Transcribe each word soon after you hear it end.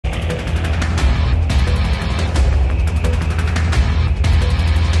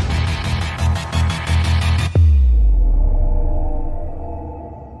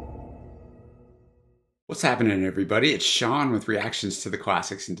What's happening, everybody? It's Sean with Reactions to the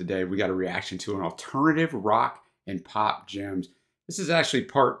Classics, and today we got a reaction to an alternative rock and pop gems. This is actually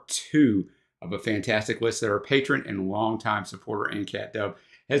part 2 of a fantastic list that our patron and longtime supporter, Anoushka Shankar,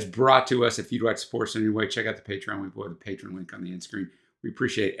 has brought to us. If you'd like to support us in any way, check out the Patreon link below, the Patreon link on the end screen. We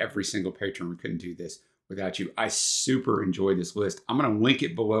appreciate every single patron. We couldn't do this without you. I super enjoy this list. I'm going to link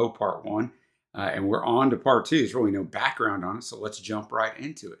it below part 1, and we're on to part 2. There's really no background on it, so let's jump right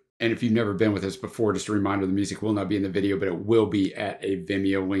into it. And if you've never been with us before, just a reminder, the music will not be in the video, but it will be at a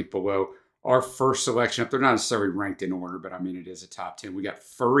Vimeo link below. Our first selection up, they're not necessarily ranked in order, but I mean, it is a top 10. We got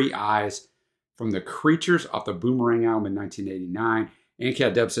Furry Eyes from The Creatures off the Boomerang album in 1989. Anoushka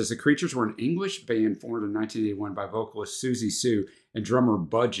Shankar says the Creatures were an English band formed in 1981 by vocalist Susie Sue and drummer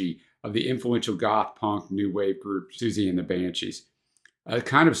Budgie of the influential goth punk new wave group Susie and the Banshees. A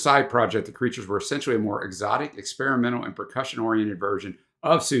kind of side project, the Creatures were essentially a more exotic, experimental, and percussion-oriented version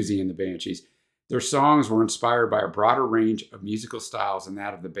of Susie and the Banshees. Their songs were inspired by a broader range of musical styles than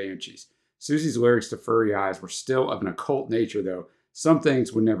that of the Banshees. Susie's lyrics to Furry Eyes were still of an occult nature, though. Some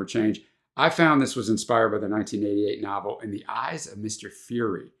things would never change. I found this was inspired by the 1988 novel In the Eyes of Mr.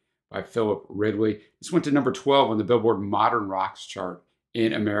 Fury by Philip Ridley. This went to number 12 on the Billboard Modern Rocks chart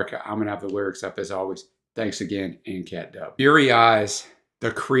in America. I'm going to have the lyrics up as always. Thanks again, Anoushka Shankar. Furry Eyes,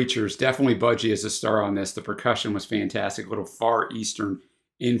 The Creatures, definitely Budgie as a star on this. The percussion was fantastic, a little Far Eastern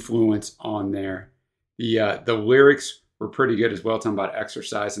influence on there. The lyrics were pretty good as well, talking about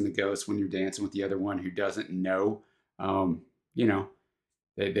exercising the ghost when you're dancing with the other one who doesn't know. You know,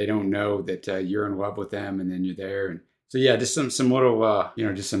 they don't know that you're in love with them, and then you're there. And so yeah, just some little you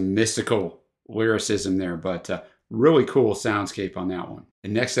know, just some mystical lyricism there, but really cool soundscape on that one.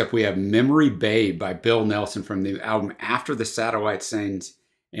 And next up we have Memory Babe by Bill Nelson from the album After the Satellite Sings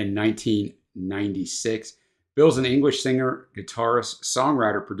in 1996. Bill's an English singer, guitarist,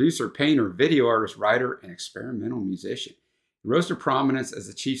 songwriter, producer, painter, video artist, writer, and experimental musician. He rose to prominence as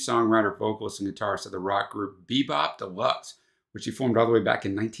the chief songwriter, vocalist, and guitarist of the rock group Bebop Deluxe, which he formed all the way back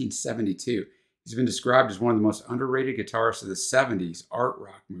in 1972. He's been described as one of the most underrated guitarists of the 70s art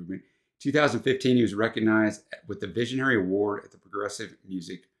rock movement. In 2015, he was recognized with the Visionary Award at the Progressive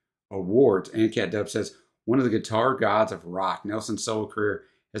Music Awards. Anoushka Shankar says, one of the guitar gods of rock. Nelson's solo career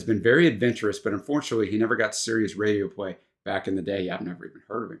has been very adventurous, but unfortunately, he never got serious radio play back in the day. I've never even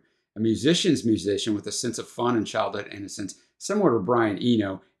heard of him. A musician's musician with a sense of fun and childhood innocence, similar to Brian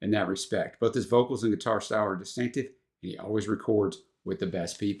Eno in that respect. Both his vocals and guitar style are distinctive, and he always records with the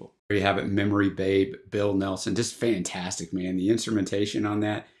best people. There you have it, Memory Babe, Bill Nelson. Just fantastic, man. The instrumentation on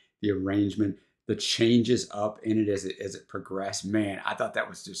that, the arrangement, the changes up in it as it progressed. Man, I thought that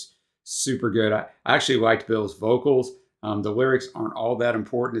was just super good. I actually liked Bill's vocals. The lyrics aren't all that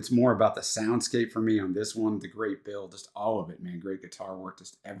important. It's more about the soundscape for me on this one. The great Bill, just all of it, man. Great guitar work,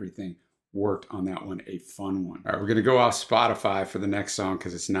 just everything worked on that one. A fun one. All right, we're going to go off Spotify for the next song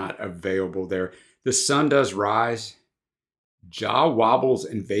because it's not available there. The Sun Does Rise, Jaw Wobble's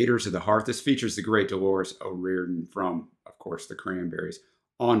Invaders of the Heart. This features the great Dolores O'Riordan from, of course, the Cranberries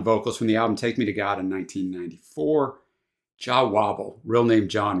on vocals from the album Take Me to God in 1994. Jaw Wobble, real name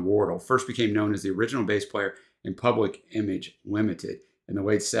John Wardle, first became known as the original bass player in Public Image Limited in the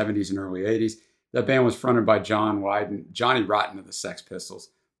late 70s and early 80s. That band was fronted by Johnny Rotten of the Sex Pistols.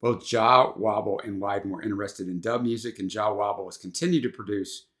 Both Jaw Wobble and Lydon were interested in dub music, and Jaw Wobble has continued to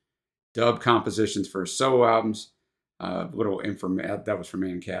produce dub compositions for his solo albums. That was from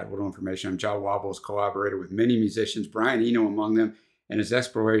Anoushka Shankar. Little information on Jaw Wobble has collaborated with many musicians, Brian Eno among them, and his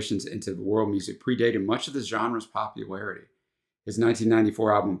explorations into the world music predated much of the genre's popularity. His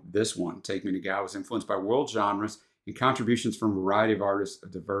 1994 album, This One, Take Me to God, was influenced by world genres and contributions from a variety of artists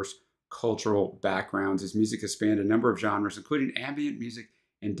of diverse cultural backgrounds. His music has spanned a number of genres, including ambient music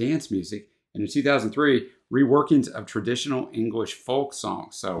and dance music, and in 2003, reworkings of traditional English folk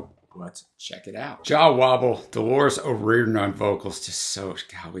songs. So let's check it out. Jaw Wobble, Dolores O'Riordan on vocals, just so,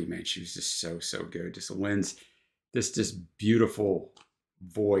 golly, man, she was just so good. Just lends this beautiful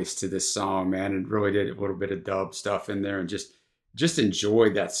voice to this song, man, and really did a little bit of dub stuff in there, and just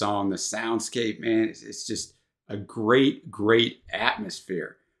enjoyed that song. The soundscape, man, it's just a great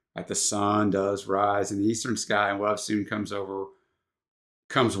atmosphere. Like the sun does rise in the eastern sky, and love soon comes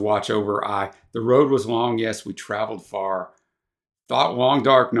watch over I. The road was long, yes, we traveled far. Thought long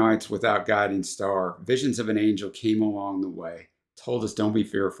dark nights without guiding star. Visions of an angel came along the way. Told us don't be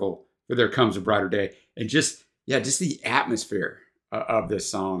fearful, for there comes a brighter day. And just the atmosphere of this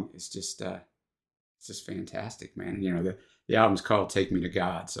song is just it's just fantastic, man. And, you know, the album's called Take Me to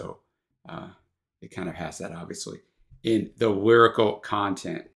God, so it kind of has that, obviously, in the lyrical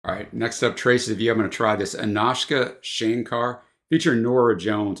content. All right, next up, Traces of You. I'm going to try this. Anoushka Shankar featuring Norah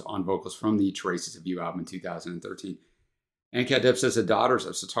Jones on vocals from the Traces of You album in 2013. And Cat Deb says the daughters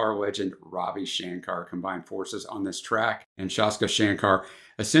of sitar legend Ravi Shankar combined forces on this track, and Anoushka Shankar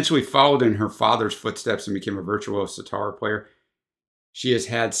essentially followed in her father's footsteps and became a virtuoso sitar player. She has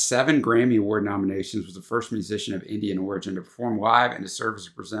had 7 Grammy Award nominations, was the first musician of Indian origin to perform live and to serve as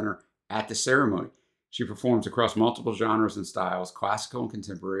a presenter at the ceremony. She performs across multiple genres and styles, classical and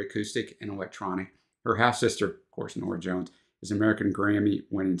contemporary, acoustic and electronic. Her half-sister, of course, Norah Jones, is an American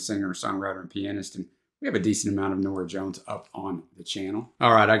Grammy-winning singer, songwriter, and pianist, and we have a decent amount of Norah Jones up on the channel.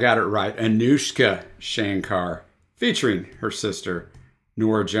 All right, I got it right. Anoushka Shankar, featuring her sister,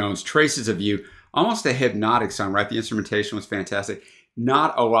 Norah Jones, Traces of You. Almost a hypnotic song, right? The instrumentation was fantastic.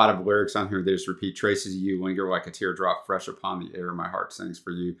 Not a lot of lyrics on here. They just repeat, traces of you, linger like a teardrop, fresh upon the air, my heart sings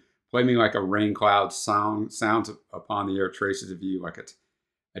for you. Play me like a rain cloud, sounds upon the air, traces of you like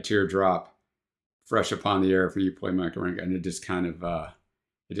a teardrop, fresh upon the air for you, play me like a rain. And it just kind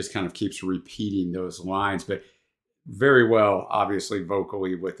of keeps repeating those lines, but very well, obviously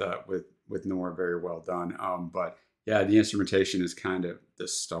vocally with Norah, very well done. But yeah, the instrumentation is kind of the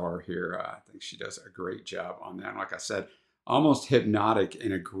star here. I think she does a great job on that. And like I said, almost hypnotic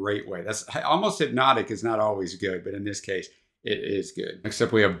in a great way. That's almost hypnotic is not always good, but in this case, it is good. Next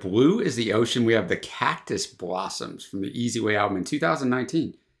up, we have Blue is the Ocean. We have the Cactus Blossoms from the Easy Way album in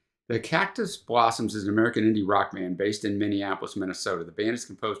 2019. The Cactus Blossoms is an American indie rock band based in Minneapolis, Minnesota. The band is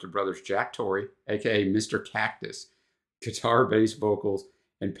composed of brothers Jack Torrey, aka Mr. Cactus, guitar, bass, vocals,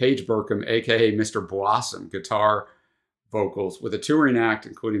 and Paige Burkham, aka Mr. Blossom, guitar, vocals, with a touring act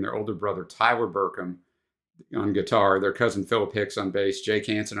including their older brother Tyler Burkham on guitar, their cousin Philip Hicks on bass, Jake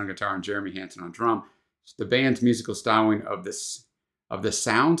Hansen on guitar, and Jeremy Hansen on drum. The band's musical styling of the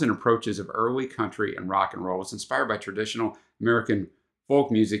sounds and approaches of early country and rock and roll is inspired by traditional American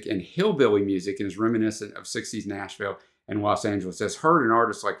folk music and hillbilly music and is reminiscent of 60s Nashville and Los Angeles. As heard in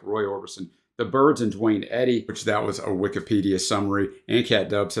artists like Roy Orbison, the Byrds, and Dwayne Eddy, which that was a Wikipedia summary. And Cat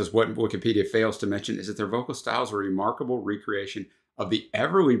Dub says what Wikipedia fails to mention is that their vocal styles are a remarkable recreation of the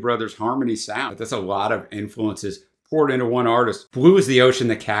Everly Brothers harmony sound. That's a lot of influences poured into one artist. Blue is the Ocean,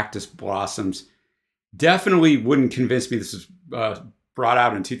 the Cactus Blossoms. Definitely wouldn't convince me this was brought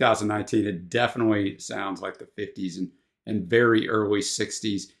out in 2019. It definitely sounds like the 50s and very early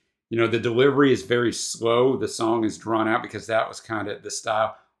 60s. You know, the delivery is very slow. The song is drawn out because that was kind of the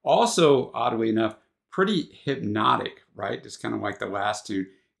style. Also, oddly enough, pretty hypnotic, right? Just kind of like the last tune,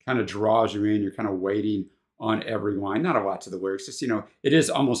 kind of draws you in. You're kind of waiting on every line. Not a lot to the lyrics. Just, you know, it is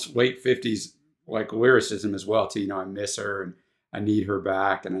almost late 50s like lyricism as well too. You know, I miss her and I need her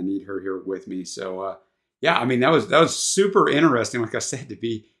back and I need her here with me. So yeah, I mean, that was super interesting, like I said, to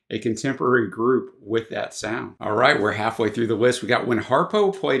be a contemporary group with that sound. All right, we're halfway through the list. We got When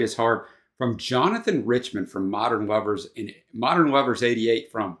Harpo Played His Harp from Jonathan Richman from Modern Lovers in Modern Lovers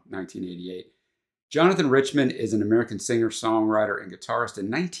 88 from 1988. Jonathan Richman is an American singer, songwriter, and guitarist. In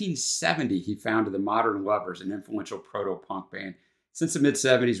 1970, he founded the Modern Lovers, an influential proto-punk band. Since the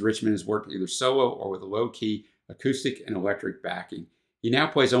mid-70s, Richman has worked either solo or with a low-key acoustic and electric backing. He now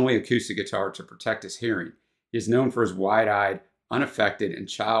plays only acoustic guitar to protect his hearing. He is known for his wide-eyed, unaffected, and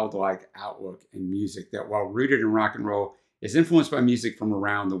childlike outlook in music that, while rooted in rock and roll, is influenced by music from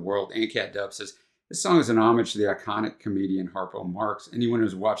around the world. And Cat Dub says, this song is an homage to the iconic comedian Harpo Marx. Anyone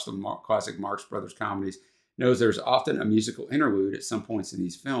who's watched the classic Marx Brothers comedies knows there's often a musical interlude at some points in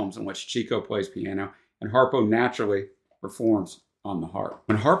these films in which Chico plays piano and Harpo naturally performs on the harp.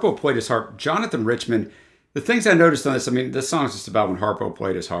 When Harpo played his harp, Jonathan Richman, the things I noticed on this, I mean, this song's just about when Harpo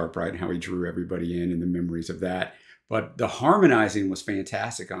played his harp, right? And how he drew everybody in and the memories of that. But the harmonizing was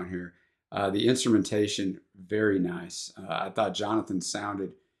fantastic on here. The instrumentation, very nice. I thought Jonathan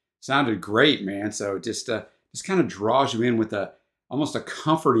sounded great, man. So just kind of draws you in with almost a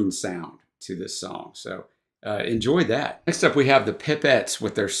comforting sound to this song. So enjoyed that. Next up, we have the Pipettes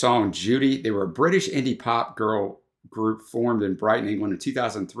with their song Judy. They were a British indie pop girl group formed in Brighton, England in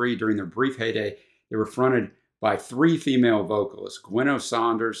 2003. During their brief heyday, they were fronted by 3 female vocalists, Gwen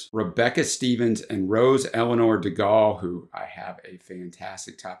Saunders, Rebecca Stevens, and Rose Eleanor DeGaulle, who I have a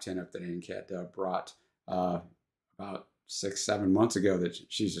fantastic top 10 up that Ann Cat brought about 6-7 months ago. That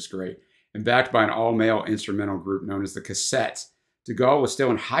she's just great. And backed by an all-male instrumental group known as the Cassettes. DeGaulle was still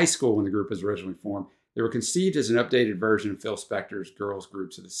in high school when the group was originally formed. They were conceived as an updated version of Phil Spector's girls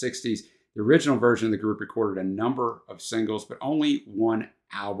groups of the 60s. The original version of the group recorded a number of singles, but only one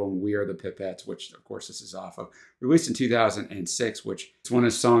album, We Are the Pipettes, which of course this is off of, released in 2006, which is one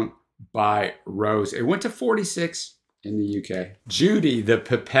is sung by Rose. It went to 46 in the UK. Judy, the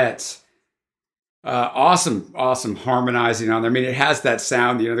Pipettes. Awesome harmonizing on there. I mean, it has that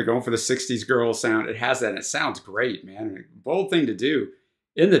sound, you know, they're going for the 60s girl sound. It has that, and it sounds great, man. And a bold thing to do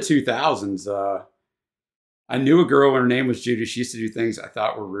in the 2000s. I knew a girl, and her name was Judy. She used to do things I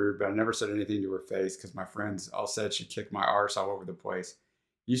thought were rude, but I never said anything to her face because my friends all said she kicked my arse all over the place.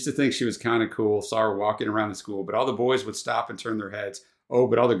 Used to think she was kind of cool, saw her walking around the school, but all the boys would stop and turn their heads. Oh,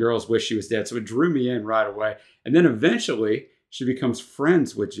 but all the girls wish she was dead. So it drew me in right away. And then eventually she becomes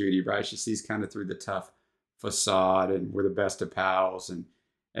friends with Judy, right? She sees kind of through the tough facade, and we're the best of pals, and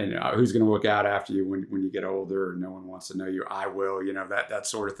who's going to look out after you when you get older, and no one wants to know you. I will, you know, that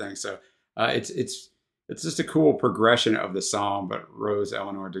sort of thing. So it's just a cool progression of the song, but Rose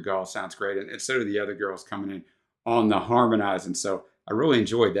Eleanor DeGaulle sounds great. And so do the other girls coming in on the harmonizing. So I really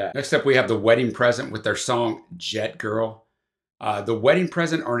enjoyed that. Next up, we have The Wedding Present with their song Jet Girl. The Wedding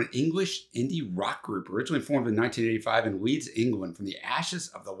Present are an English indie rock group originally formed in 1985 in Leeds, England, from the ashes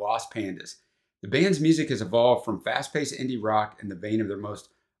of the Lost Pandas. The band's music has evolved from fast-paced indie rock in the vein of their most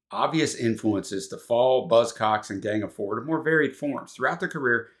obvious influences to Fall, Buzzcocks, and Gang of Four to more varied forms. Throughout their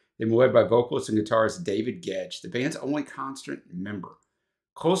career, they've been led by vocalist and guitarist David Gedge, the band's only constant member.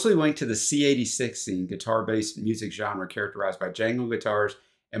 Closely linked to the C86 scene, guitar-based music genre characterized by jangle guitars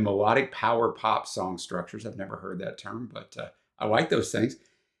and melodic power pop song structures. I've never heard that term, but I like those things.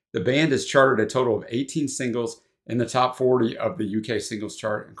 The band has charted a total of 18 singles in the top 40 of the UK singles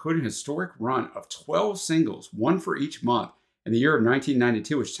chart, including a historic run of 12 singles, one for each month, in the year of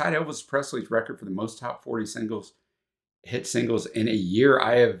 1992, which tied Elvis Presley's record for the most top 40 hit singles in a year.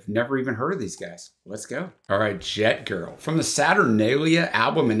 I have never even heard of these guys. Let's go. All right, Jet Girl. From the Saturnalia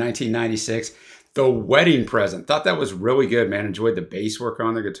album in 1996, The Wedding Present. Thought that was really good, man. Enjoyed the bass work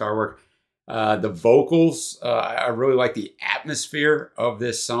on the guitar work. The vocals, I really like the atmosphere of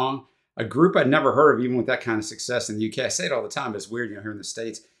this song. A group I'd never heard of, even with that kind of success in the UK. I say it all the time, but it's weird, you know, here in the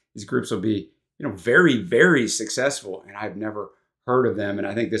States, these groups will be, you know, very, very successful, and I've never heard of them. And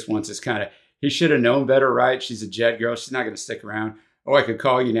I think this one's just kind of, he should have known better, right? She's a jet girl. She's not going to stick around. Oh, I could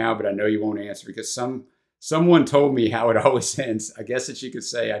call you now, but I know you won't answer because someone told me how it always ends. I guess that you could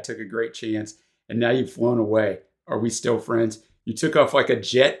say, I took a great chance, and now you've flown away. Are we still friends? You took off like a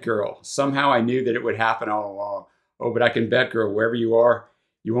jet girl. Somehow I knew that it would happen all along. Oh, but I can bet, girl, wherever you are,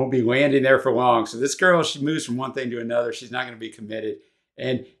 you won't be landing there for long. So this girl, she moves from one thing to another. She's not going to be committed.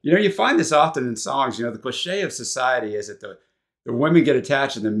 And, you know, you find this often in songs. You know, the cliche of society is that the women get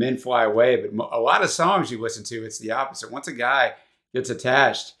attached and the men fly away. But a lot of songs you listen to, it's the opposite. Once a guy gets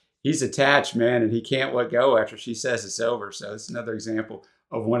attached, he's attached, man, and he can't let go after she says it's over. So it's another example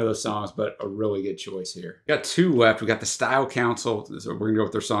of one of those songs, but a really good choice here. We got two left. We got the Style Council. So we're going to go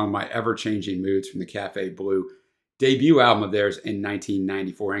with their song, My Ever-Changing Moods from the Cafe Blue debut album of theirs in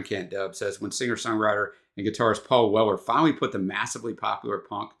 1994. Encant Dub says, when singer-songwriter and guitarist Paul Weller finally put the massively popular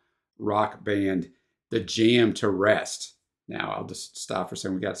punk rock band The Jam to rest. Now, I'll just stop for a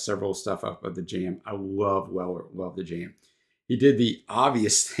second. We got several stuff up of The Jam. I love Weller, love The Jam. He did the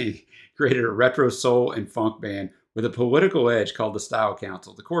obvious thing, created a retro soul and funk band with a political edge called the Style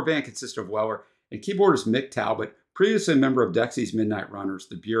Council. The core band consisted of Weller and keyboardist Mick Talbot, previously a member of Dexy's Midnight Runners,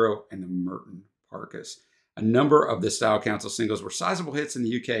 The Bureau, and the Merton Parkas. A number of the Style Council singles were sizable hits in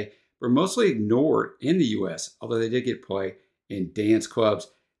the UK, but mostly ignored in the US, although they did get play in dance clubs.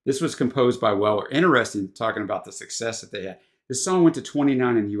 This was composed by Weller. Interesting, talking about the success that they had. This song went to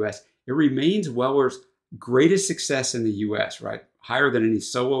 29 in the US. It remains Weller's greatest success in the US, right? Higher than any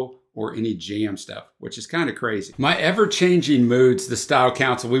solo or any jam stuff, which is kind of crazy. My Ever-Changing Moods, the Style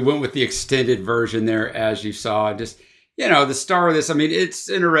Council. We went with the extended version there, as you saw. Just, you know, the star of this, I mean, it's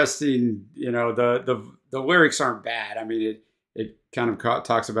interesting. You know, the lyrics aren't bad. I mean, it kind of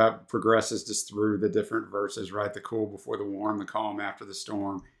talks about progresses just through the different verses, right? The cool before the warm, the calm after the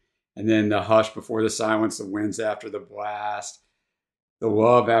storm, and then the hush before the silence, the winds after the blast, the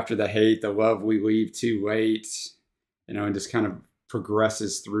love after the hate, the love we leave too late, you know, and just kind of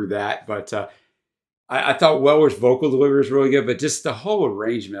progresses through that. But I thought Weller's vocal delivery was really good, but just the whole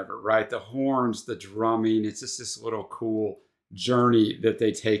arrangement of it, right? The horns, the drumming, it's just this little cool journey that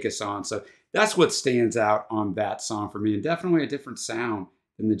they take us on. So that's what stands out on that song for me, and definitely a different sound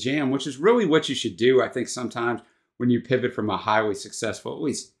than the Jam, which is really what you should do, I think, sometimes when you pivot from a highly successful, at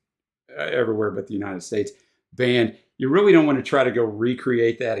least everywhere but the United States, band. You really don't want to try to go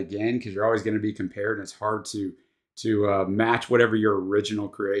recreate that again because you're always going to be compared, and it's hard to match whatever your original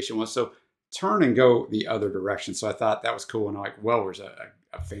creation was. So turn and go the other direction. So I thought that was cool, and like Weller's a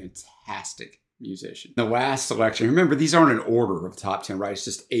fantastic musician. The last selection, remember, these aren't an order of top 10, right? It's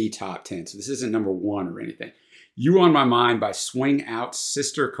just a top 10. So this isn't number one or anything. You On My Mind by Swing Out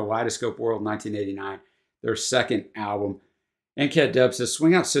Sister Kaleidoscope World, 1989, their second album. Cat Dub says,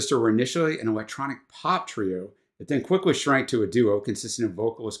 Swing Out Sister were initially an electronic pop trio that then quickly shrank to a duo consisting of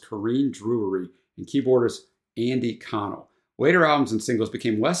vocalist Corinne Drury and keyboardist Andy Connell. Later albums and singles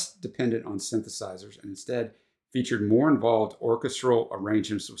became less dependent on synthesizers and instead featured more involved orchestral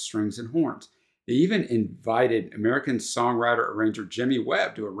arrangements with strings and horns. They even invited American songwriter-arranger Jimmy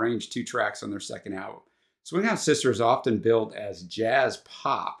Webb to arrange 2 tracks on their second album. Swing Out Sister is often billed as jazz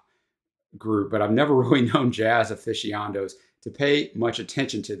pop group, but I've never really known jazz aficionados to pay much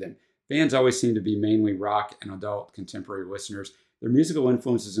attention to them. Fans always seem to be mainly rock and adult contemporary listeners. Their musical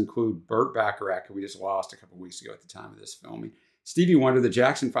influences include Burt Bacharach, who we just lost a couple weeks ago at the time of this filming, Stevie Wonder, the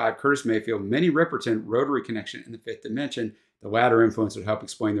Jackson 5, Curtis Mayfield, Minnie Riperton, Rotary Connection, and the Fifth Dimension. The latter influence would help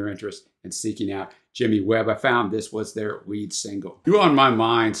explain their interest in seeking out Jimmy Webb. I found this was their lead single. You On My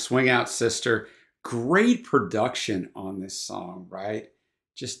Mind, Swing Out Sister. Great production on this song, right?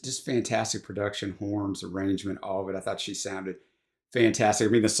 Just fantastic production, horns, arrangement, all of it. I thought she sounded fantastic. I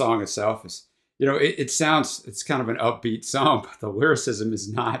mean, the song itself is, it's kind of an upbeat song, but the lyricism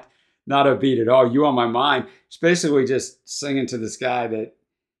is not upbeat at all. You On My Mind, it's basically just singing to this guy that,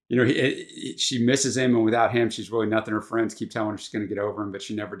 she misses him, and without him, she's really nothing. Her friends keep telling her she's going to get over him, but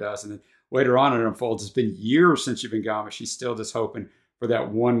she never does. And then later on, it unfolds. It's been years since you've been gone, but she's still just hoping for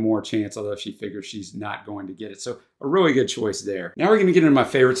that one more chance, although she figures she's not going to get it. So a really good choice there. Now we're going to get into my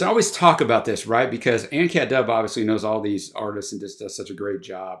favorites. I always talk about this, right? Because Cat Dub obviously knows all these artists and just does such a great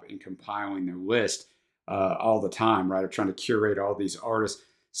job in compiling their list all the time, right? Of trying to curate all these artists.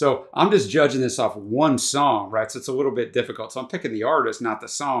 So I'm just judging this off one song, right? So it's a little bit difficult. So I'm picking the artist, not the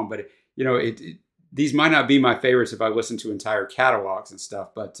song, but these might not be my favorites if I listen to entire catalogs and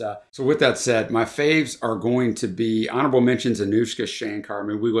stuff. But so with that said, my faves are going to be honorable mentions, Anoushka Shankar. I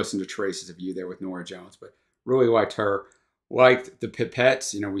mean, we listened to Traces of You there with Norah Jones, but really liked her. Liked the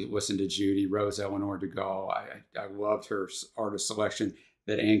Pipettes. We listened to Judy, Rose Eleanor DeGaulle. I loved her artist selection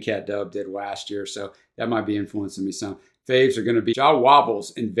that Cat Dub did last year. So that might be influencing me some. Faves are going to be Jaw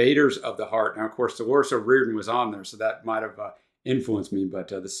Wobbles, Invaders of the Heart. Now, of course, Dolores O'Riordan was on there, so that might have influenced me, but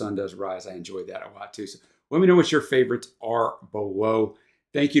The Sun Does Rise, I enjoyed that a lot too. So let me know what your favorites are below.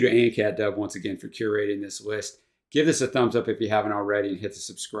 Thank you to Cat Dub once again for curating this list. Give this a thumbs up if you haven't already and hit the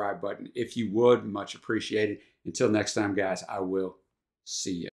subscribe button if you would. Much appreciated. Until next time, guys, I will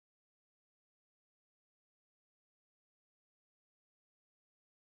see you.